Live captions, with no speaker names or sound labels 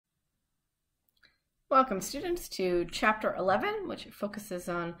Welcome students to chapter 11, which focuses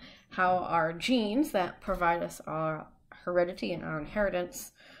on how our genes that provide us our heredity and our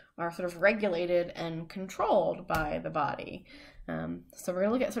inheritance are sort of regulated and controlled by the body. So we're going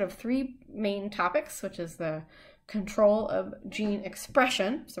to look at sort of three main topics, which is the control of gene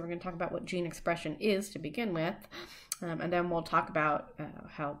expression. So we're going to talk about what gene expression is to begin with. And then we'll talk about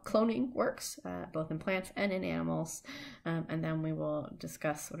how cloning works, both in plants and in animals. And then we will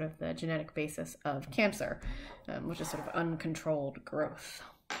discuss sort of the genetic basis of cancer, which is sort of uncontrolled growth.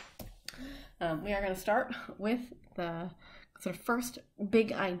 We are going to start with the sort of first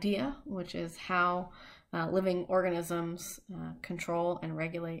big idea, which is how living organisms control and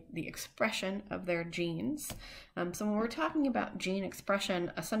regulate the expression of their genes. So when we're talking about gene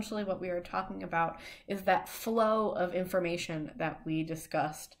expression, essentially what we are talking about is that flow of information that we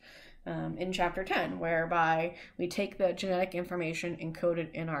discussed in chapter 10, whereby we take the genetic information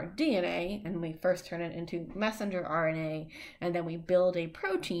encoded in our DNA and we first turn it into messenger RNA, and then we build a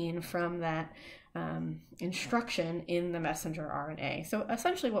protein from that instruction in the messenger RNA. So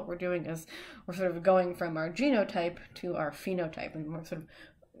essentially what we're doing is we're sort of going from our genotype to our phenotype, and we're sort of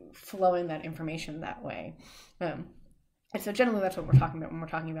flowing that information that way. And so generally that's what we're talking about when we're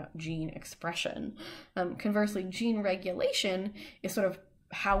talking about gene expression. Conversely, gene regulation is sort of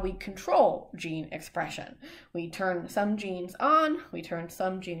how we control gene expression. We turn some genes on, we turn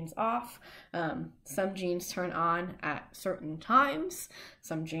some genes off. Some genes turn on at certain times,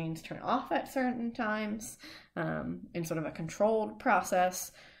 some genes turn off at certain times in sort of a controlled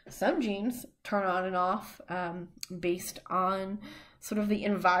process. Some genes turn on and off based on sort of the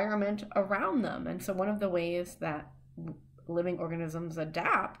environment around them. And so one of the ways that living organisms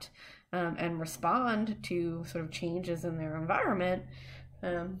adapt and respond to sort of changes in their environment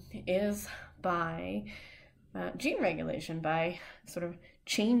is by gene regulation, by sort of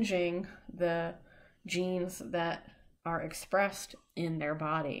changing the genes that are expressed in their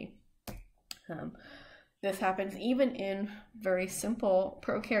body. This happens even in very simple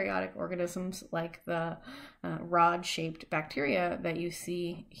prokaryotic organisms like the rod-shaped bacteria that you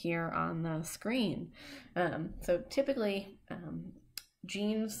see here on the screen. So typically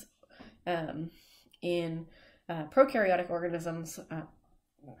genes in prokaryotic organisms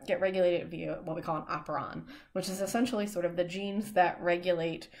get regulated via what we call an operon, which is essentially sort of the genes that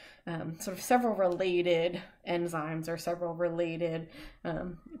regulate sort of several related enzymes or several related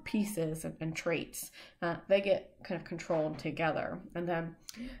pieces and traits. They get kind of controlled together. And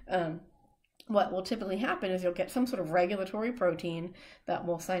then what will typically happen is you'll get some sort of regulatory protein that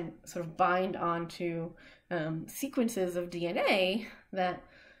will sort of bind onto sequences of DNA that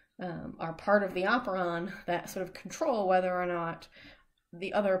are part of the operon that sort of control whether or not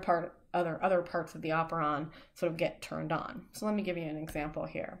the other parts of the operon sort of get turned on. So let me give you an example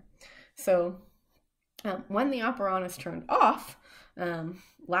here. So when the operon is turned off,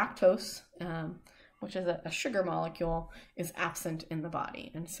 lactose, which is a sugar molecule, is absent in the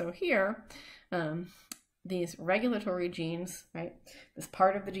body. And so here, these regulatory genes, right, this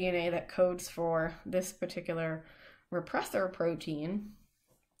part of the DNA that codes for this particular repressor protein,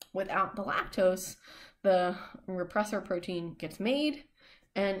 without the lactose, the repressor protein gets made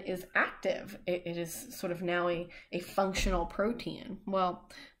and is active. It is sort of now a functional protein. Well,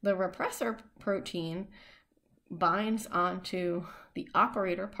 the repressor protein binds onto the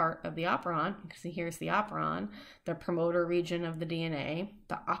operator part of the operon. You can see here's the operon, the promoter region of the DNA,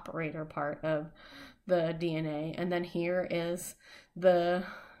 the operator part of the DNA, and then here is the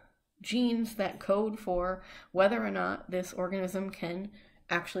genes that code for whether or not this organism can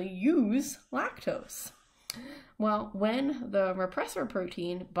actually use lactose. Well, when the repressor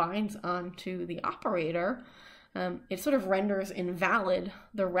protein binds onto the operator, it sort of renders invalid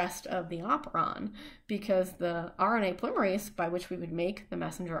the rest of the operon, because the RNA polymerase by which we would make the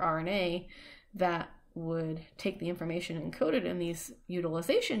messenger RNA that would take the information encoded in these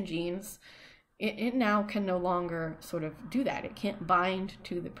utilization genes, it now can no longer sort of do that. It can't bind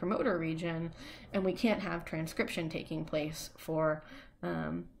to the promoter region, and we can't have transcription taking place for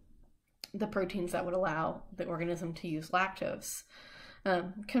the proteins that would allow the organism to use lactose.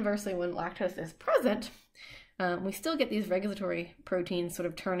 Conversely, when lactose is present, we still get these regulatory proteins sort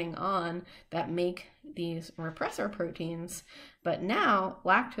of turning on that make these repressor proteins, but now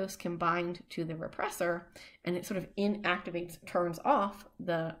lactose can bind to the repressor and it sort of inactivates, turns off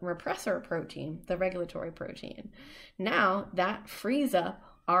the repressor protein, the regulatory protein. Now that frees up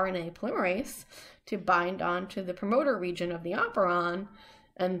RNA polymerase to bind onto the promoter region of the operon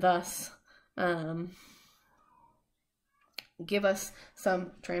and thus give us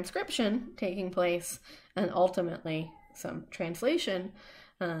some transcription taking place and ultimately some translation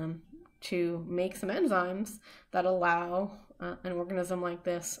to make some enzymes that allow an organism like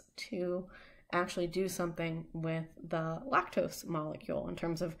this to actually do something with the lactose molecule in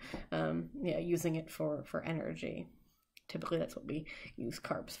terms of using it for energy. Typically, that's what we use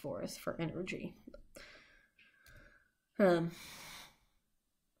carbs for, is for energy. So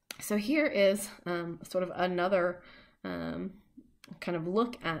here is sort of another kind of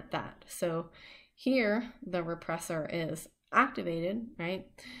look at that. So here the repressor is activated, right?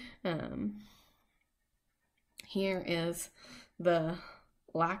 Here is the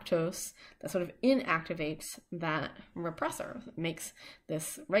lactose that sort of inactivates that repressor, that makes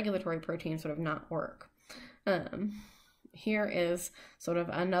this regulatory protein sort of not work. Here is sort of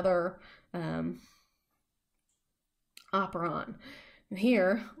another operon.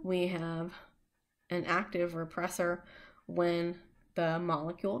 Here we have an active repressor when the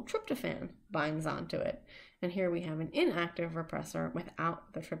molecule tryptophan binds onto it. And here we have an inactive repressor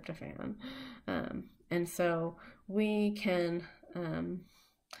without the tryptophan. And so we can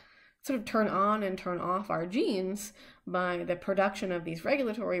sort of turn on and turn off our genes by the production of these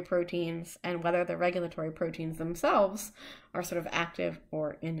regulatory proteins and whether the regulatory proteins themselves are sort of active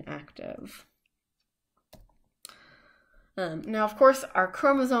or inactive. Now, of course, our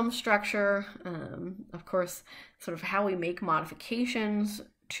chromosome structure, of course, sort of how we make modifications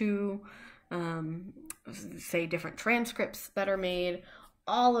to, say, different transcripts that are made,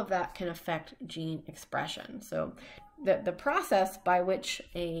 all of that can affect gene expression. So the process by which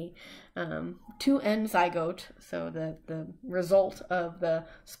a 2N zygote, so the result of the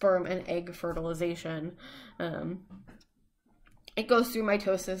sperm and egg fertilization, it goes through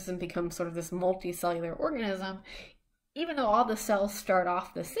mitosis and becomes sort of this multicellular organism. Even though all the cells start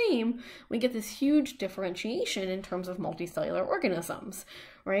off the same, we get this huge differentiation in terms of multicellular organisms,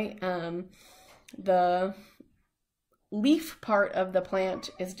 right? The leaf part of the plant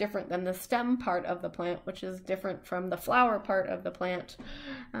is different than the stem part of the plant, which is different from the flower part of the plant.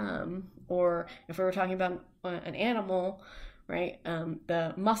 Or if we were talking about an animal, right,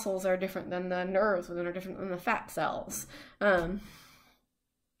 the muscles are different than the nerves, and are different than the fat cells.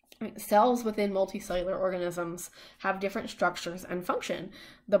 Cells within multicellular organisms have different structures and function.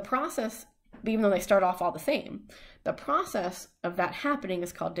 The process, even though they start off all the same, the process of that happening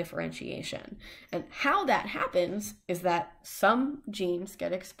is called differentiation. And how that happens is that some genes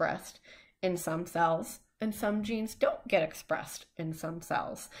get expressed in some cells and some genes don't get expressed in some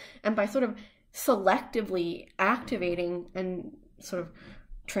cells. And by sort of selectively activating and sort of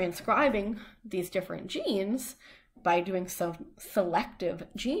transcribing these different genes, by doing some selective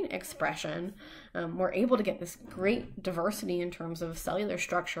gene expression, we're able to get this great diversity in terms of cellular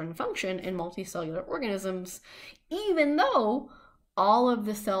structure and function in multicellular organisms, even though all of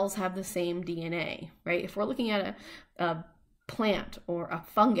the cells have the same DNA, right? If we're looking at a plant or a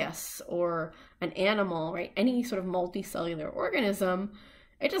fungus or an animal, right, any sort of multicellular organism,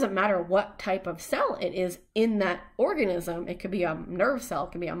 it doesn't matter what type of cell it is in that organism. It could be a nerve cell,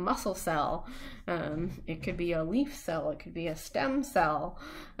 it could be a muscle cell, it could be a leaf cell, it could be a stem cell.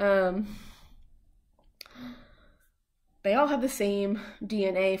 They all have the same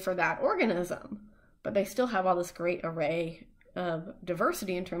DNA for that organism, but they still have all this great array of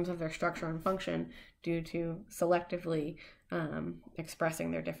diversity in terms of their structure and function due to selectively expressing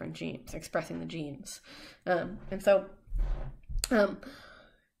their different genes, expressing the genes. And so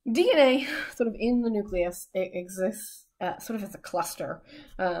DNA, sort of in the nucleus, it exists sort of as a cluster,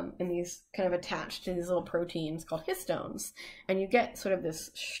 and these kind of attached to these little proteins called histones. And you get sort of this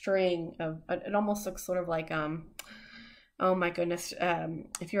string of, it almost looks sort of like, oh my goodness,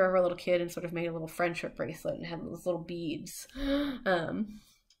 if you were ever a little kid and sort of made a little friendship bracelet and had those little beads, that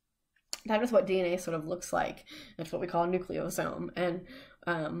is what DNA sort of looks like. That's what we call a nucleosome. And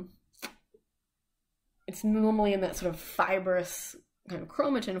it's normally in that sort of fibrous kind of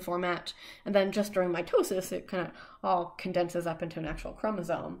chromatin format, and then just during mitosis it kind of all condenses up into an actual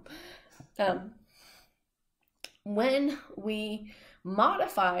chromosome. When we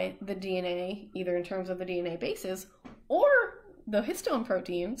modify the DNA, either in terms of the DNA bases or the histone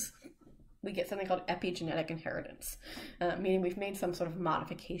proteins, we get something called epigenetic inheritance, meaning we've made some sort of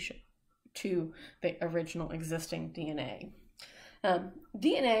modification to the original existing DNA.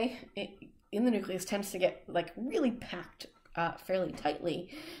 DNA in the nucleus tends to get like really packed fairly tightly,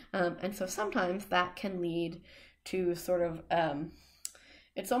 and so sometimes that can lead to sort of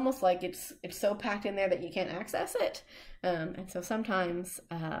it's almost like it's so packed in there that you can't access it, and so sometimes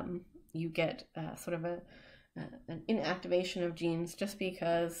you get sort of an inactivation of genes just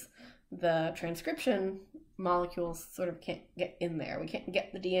because the transcription molecules sort of can't get in there. We can't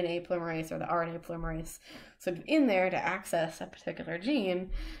get the DNA polymerase or the RNA polymerase sort of in there to access a particular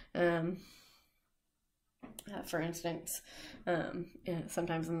gene. For instance,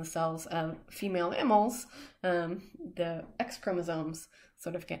 sometimes in the cells of female mammals, the X chromosomes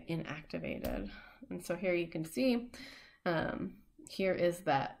sort of get inactivated. And so here you can see, here is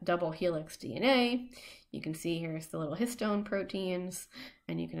that double helix DNA. You can see here's the little histone proteins,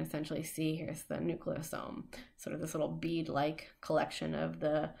 and you can essentially see here's the nucleosome, sort of this little bead-like collection of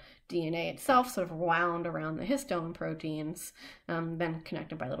the DNA itself, sort of wound around the histone proteins, then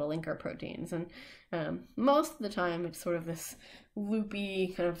connected by little linker proteins. And most of the time it's sort of this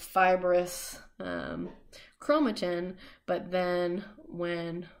loopy, kind of fibrous chromatin, but then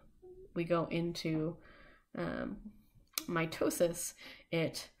when we go into mitosis,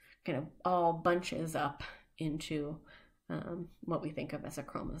 it kind of all bunches up into what we think of as a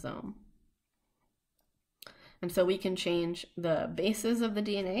chromosome. And so we can change the bases of the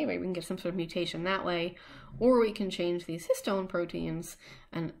DNA, right? We can get some sort of mutation that way, or we can change these histone proteins,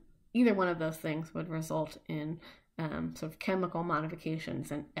 and either one of those things would result in sort of chemical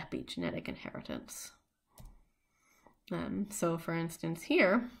modifications and epigenetic inheritance. So for instance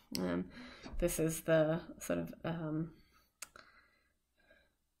here, this is the sort of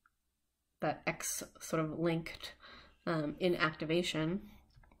that X sort of linked inactivation.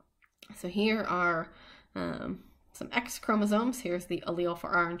 So here are some X chromosomes. Here's the allele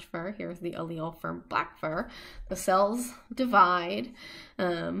for orange fur. Here's the allele for black fur. The cells divide,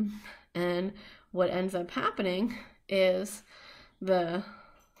 and what ends up happening is the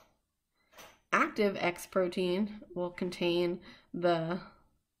active X protein will contain the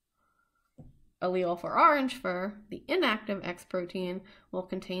allele for orange fur. The inactive X protein will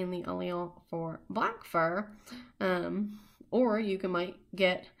contain the allele for black fur, or you might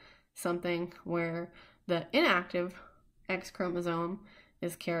get something where the inactive X chromosome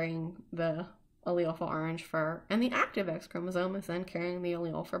is carrying the allele for orange fur, and the active X chromosome is then carrying the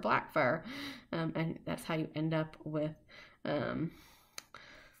allele for black fur, and that's how you end up with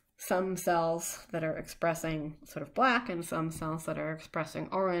some cells that are expressing sort of black and some cells that are expressing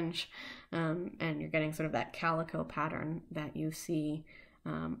orange, and you're getting sort of that calico pattern that you see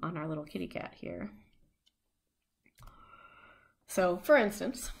on our little kitty cat here. So for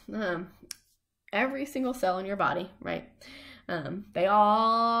instance, every single cell in your body, right, they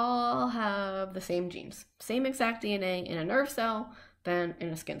all have the same genes, same exact DNA in a nerve cell than in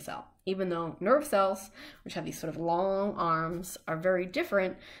a skin cell, even though nerve cells, which have these sort of long arms, are very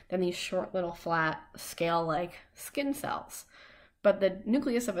different than these short little flat scale-like skin cells. But the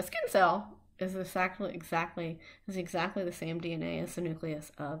nucleus of a skin cell is exactly the same DNA as the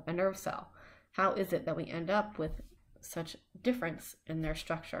nucleus of a nerve cell. How is it that we end up with such difference in their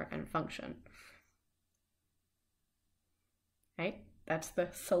structure and function? Right? That's the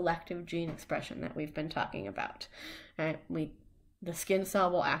selective gene expression that we've been talking about. Right? The skin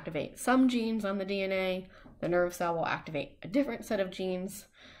cell will activate some genes on the DNA. The nerve cell will activate a different set of genes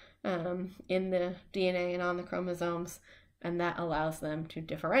in the DNA and on the chromosomes, and that allows them to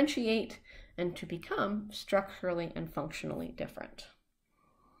differentiate and to become structurally and functionally different.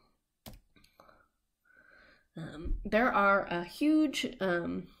 There are a huge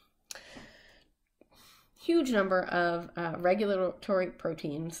number of regulatory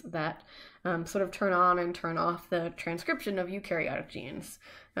proteins that sort of turn on and turn off the transcription of eukaryotic genes.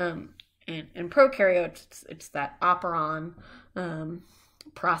 In prokaryotes, it's that operon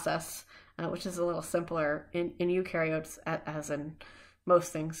process, which is a little simpler. In eukaryotes, as in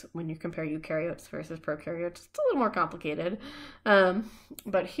most things, when you compare eukaryotes versus prokaryotes, it's a little more complicated.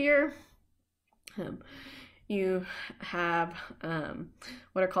 But here, you have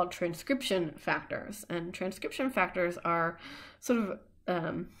what are called transcription factors. And transcription factors are sort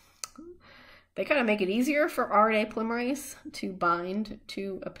of, they kind of make it easier for RNA polymerase to bind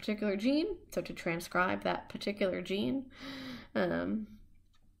to a particular gene, so to transcribe that particular gene.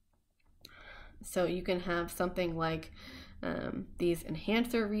 So you can have something like these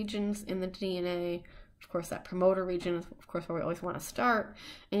enhancer regions in the DNA. Of course, that promoter region is, of course, where we always want to start.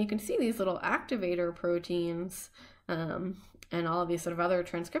 And you can see these little activator proteins and all of these sort of other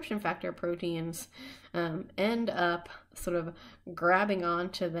transcription factor proteins end up sort of grabbing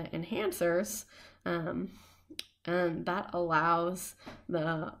onto the enhancers, and that allows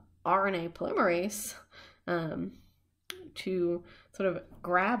the RNA polymerase to sort of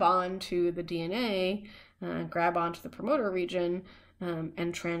grab onto the DNA, grab onto the promoter region,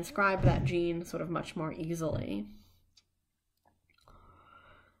 and transcribe that gene sort of much more easily.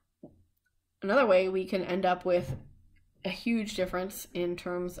 Another way we can end up with a huge difference in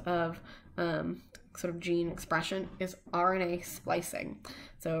terms of sort of gene expression is RNA splicing.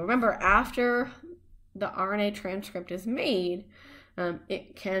 So remember, after the RNA transcript is made,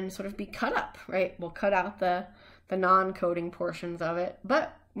 it can sort of be cut up, right? We'll cut out the non-coding portions of it,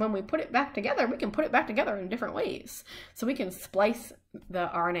 but when we put it back together, we can put it back together in different ways. So we can splice the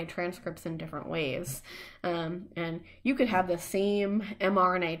RNA transcripts in different ways. And you could have the same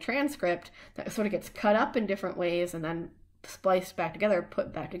mRNA transcript that sort of gets cut up in different ways and then spliced back together,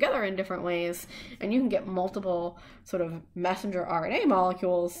 put back together in different ways, and you can get multiple sort of messenger RNA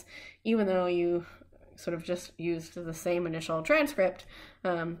molecules, even though you sort of just used the same initial transcript,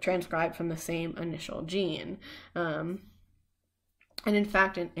 transcribed from the same initial gene. And in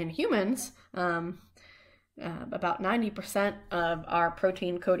fact, in humans, about 90% of our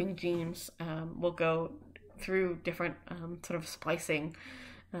protein coding genes will go through different sort of splicing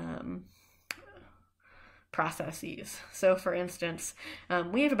processes. So for instance,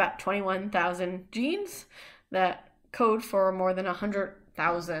 we have about 21,000 genes that code for more than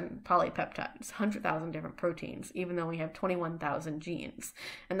 100,000 polypeptides, 100,000 different proteins, even though we have 21,000 genes.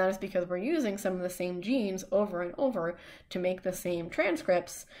 And that is because we're using some of the same genes over and over to make the same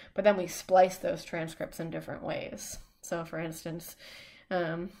transcripts, but then we splice those transcripts in different ways. So for instance,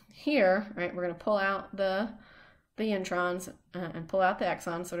 here, right, we're going to pull out the introns and pull out the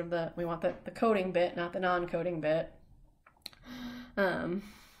exons, sort of we want the coding bit, not the non-coding bit.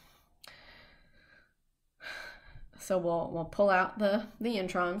 So we'll pull out the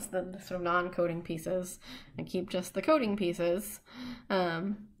introns, the sort of non-coding pieces, and keep just the coding pieces.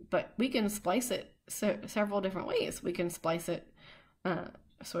 But we can splice it several different ways. We can splice it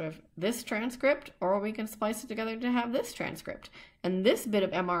sort of this transcript, or we can splice it together to have this transcript. And this bit of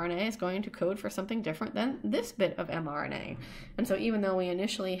mRNA is going to code for something different than this bit of mRNA. And so even though we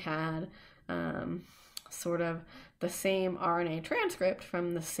initially had sort of the same RNA transcript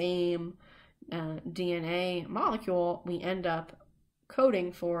from the same DNA molecule, we end up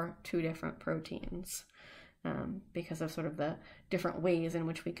coding for two different proteins because of sort of the different ways in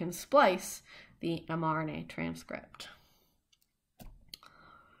which we can splice the mRNA transcript.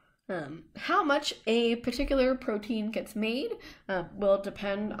 How much a particular protein gets made will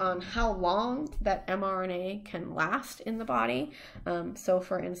depend on how long that mRNA can last in the body. So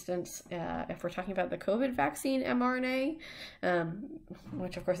for instance, if we're talking about the COVID vaccine mRNA,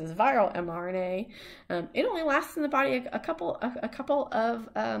 which of course is viral mRNA, it only lasts in the body a couple of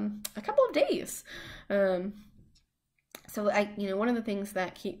days. So one of the things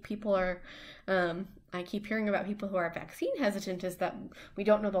that I keep hearing about people who are vaccine hesitant is that we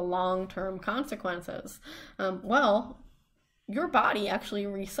don't know the long-term consequences. Well, your body actually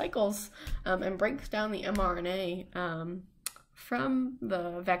recycles and breaks down the mRNA from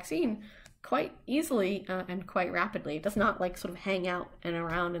the vaccine quite easily and quite rapidly. It does not sort of hang out and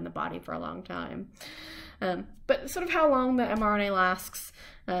around in the body for a long time. But sort of how long the mRNA lasts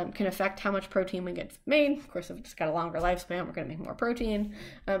can affect how much protein we get made. Of course, if it's got a longer lifespan, we're going to make more protein.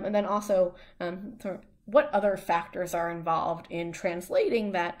 And then also sort of what other factors are involved in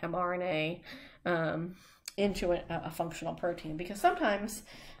translating that mRNA into a functional protein. Because sometimes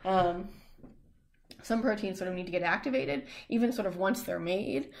some proteins sort of need to get activated, even sort of once they're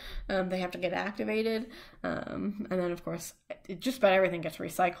made, they have to get activated. And then of course, just about everything gets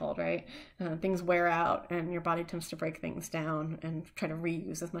recycled, right? Things wear out and your body tends to break things down and try to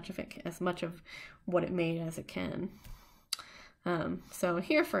reuse as much of what it made as it can. So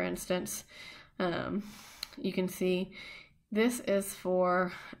here, for instance, you can see this is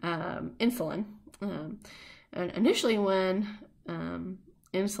for insulin. And initially when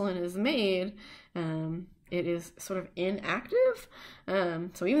insulin is made, it is sort of inactive.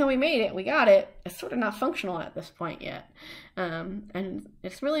 So even though we made it, we got it, it's sort of not functional at this point yet. And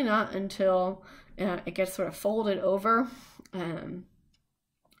it's really not until it gets sort of folded over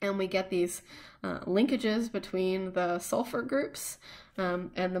and we get these linkages between the sulfur groups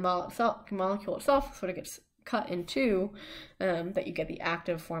and the molecule itself sort of gets cut in two, that you get the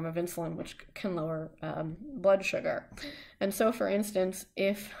active form of insulin, which can lower blood sugar. And so, for instance,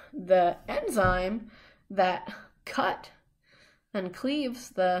 if the enzyme that cut and cleaves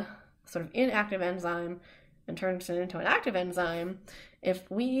the sort of inactive enzyme and turns it into an active enzyme, if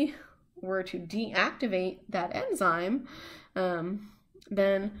we were to deactivate that enzyme,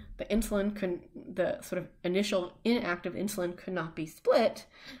 then the sort of initial inactive insulin could not be split,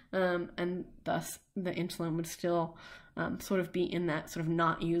 and thus the insulin would still sort of be in that sort of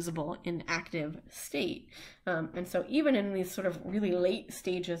not usable inactive state. And so even in these sort of really late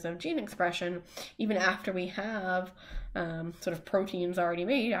stages of gene expression, even after we have sort of proteins already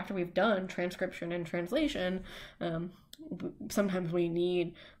made, after we've done transcription and translation, sometimes we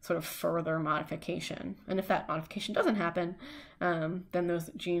need sort of further modification. And if that modification doesn't happen, then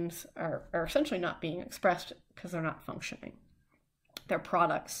those genes are essentially not being expressed because they're not functioning. Their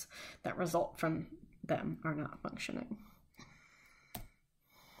products that result from them are not functioning.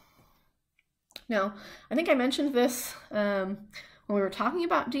 Now, I think I mentioned this when we were talking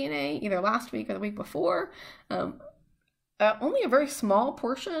about DNA, either last week or the week before. Only a very small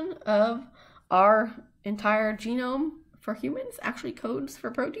portion of our entire genome for humans actually codes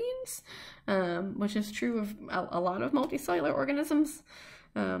for proteins, which is true of a lot of multicellular organisms.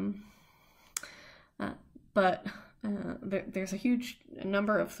 But there's a huge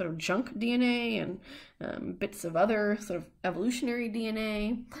number of sort of junk DNA and bits of other sort of evolutionary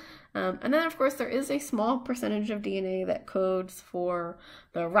DNA. And then, of course, there is a small percentage of DNA that codes for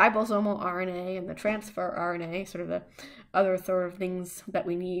the ribosomal RNA and the transfer RNA, sort of the other sort of things that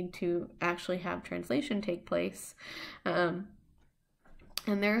we need to actually have translation take place. And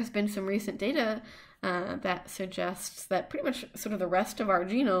there has been some recent data that suggests that pretty much sort of the rest of our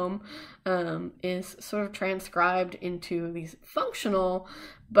genome is sort of transcribed into these functional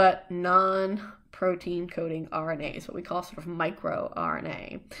but non-protein coding RNAs, what we call sort of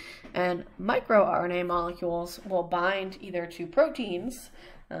microRNA. And microRNA molecules will bind either to proteins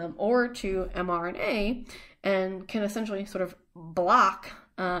or to mRNA and can essentially sort of block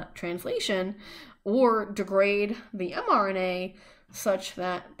translation or degrade the mRNA such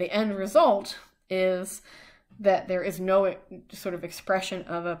that the end result is that there is no sort of expression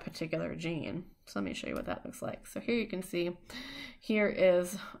of a particular gene. So let me show you what that looks like. So here you can see, here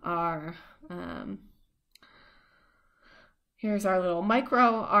is our, here's our little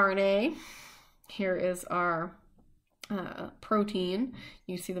microRNA. Here is our protein.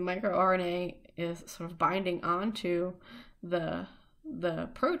 You see the microRNA is sort of binding onto the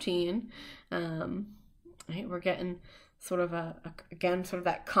protein. Right, we're getting sort of again, sort of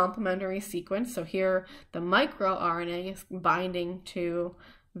that complementary sequence. So here the microRNA is binding to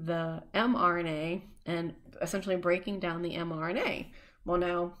the mRNA and essentially breaking down the mRNA. Well,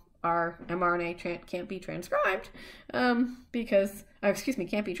 now our mRNA can't be transcribed because,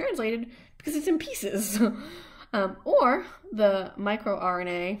 can't be translated because it's in pieces. Or the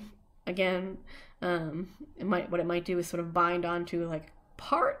microRNA, again, what it might do is sort of bind onto like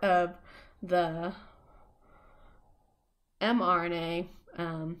part of the mRNA,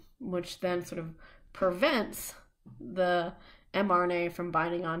 which then sort of prevents the mRNA from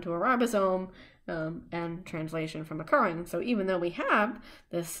binding onto a ribosome and translation from occurring. So even though we have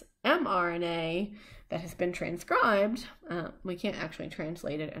this mRNA that has been transcribed, we can't actually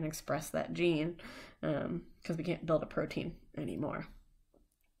translate it and express that gene because we can't build a protein anymore.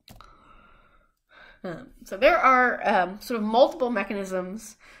 So there are sort of multiple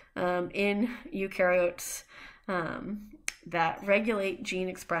mechanisms in eukaryotes that regulate gene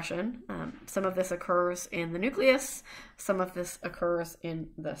expression. Some of this occurs in the nucleus, some of this occurs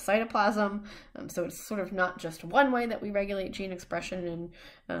in the cytoplasm. So it's sort of not just one way that we regulate gene expression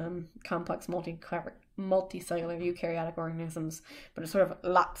in complex multicellular eukaryotic organisms, but it's sort of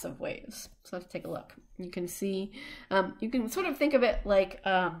lots of ways. So let's take a look. You can see, you can sort of think of it like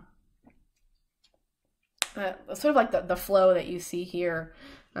sort of like the flow that you see here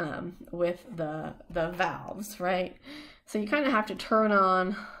with the valves, right? So you kind of have to turn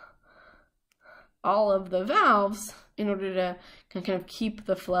on all of the valves in order to kind of keep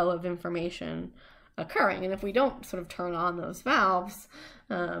the flow of information occurring. And if we don't sort of turn on those valves,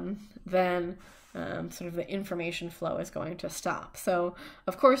 then sort of the information flow is going to stop. So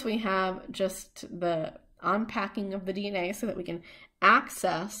of course we have just the unpacking of the DNA so that we can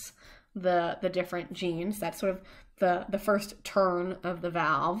access the different genes. That's sort of the first turn of the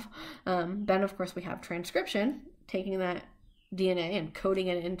valve. Then of course we have transcription, taking that DNA and coding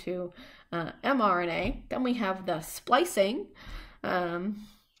it into mRNA. Then we have the splicing and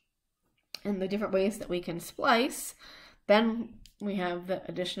the different ways that we can splice. Then we have the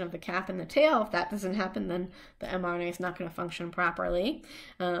addition of the cap and the tail. If that doesn't happen, then the mRNA is not going to function properly.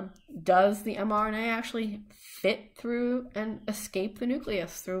 Does the mRNA actually fit through and escape the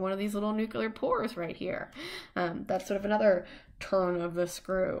nucleus through one of these little nuclear pores right here? That's sort of another turn of the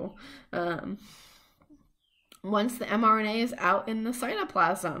screw. Once the mRNA is out in the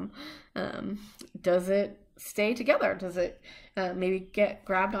cytoplasm, does it stay together? Does it maybe get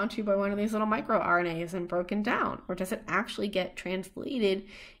grabbed onto by one of these little microRNAs and broken down? Or does it actually get translated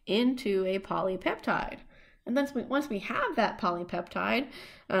into a polypeptide? And then once we have that polypeptide,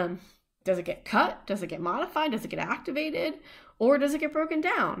 does it get cut? Does it get modified? Does it get activated? Or does it get broken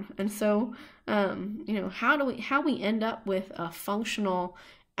down? And so, you know, how we end up with a functional,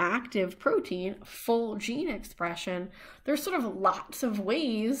 active protein, full gene expression, there's sort of lots of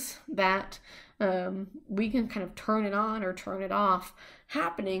ways that we can kind of turn it on or turn it off,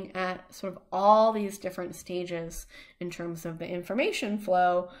 happening at sort of all these different stages in terms of the information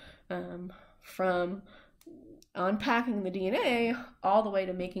flow, from unpacking the DNA all the way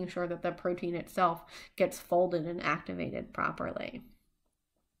to making sure that the protein itself gets folded and activated properly.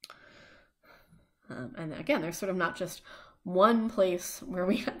 And again, there's sort of not just one place where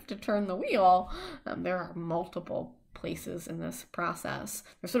we have to turn the wheel. There are multiple places in this process.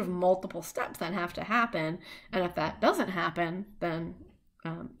 There's sort of multiple steps that have to happen. And if that doesn't happen, then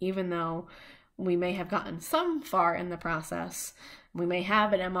even though we may have gotten some far in the process, we may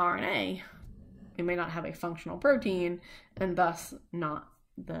have an mRNA, we may not have a functional protein, and thus not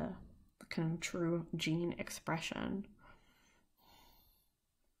the kind of true gene expression.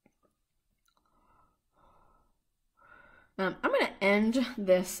 I'm going to end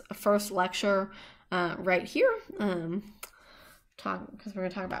this first lecture right here, because we're going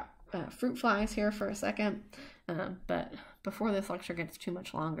to talk about fruit flies here for a second. But before this lecture gets too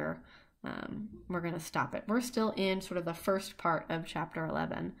much longer, we're going to stop it. We're still in sort of the first part of chapter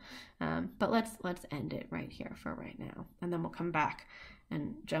 11, but let's end it right here for right now, and then we'll come back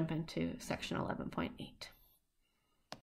and jump into section 11.8.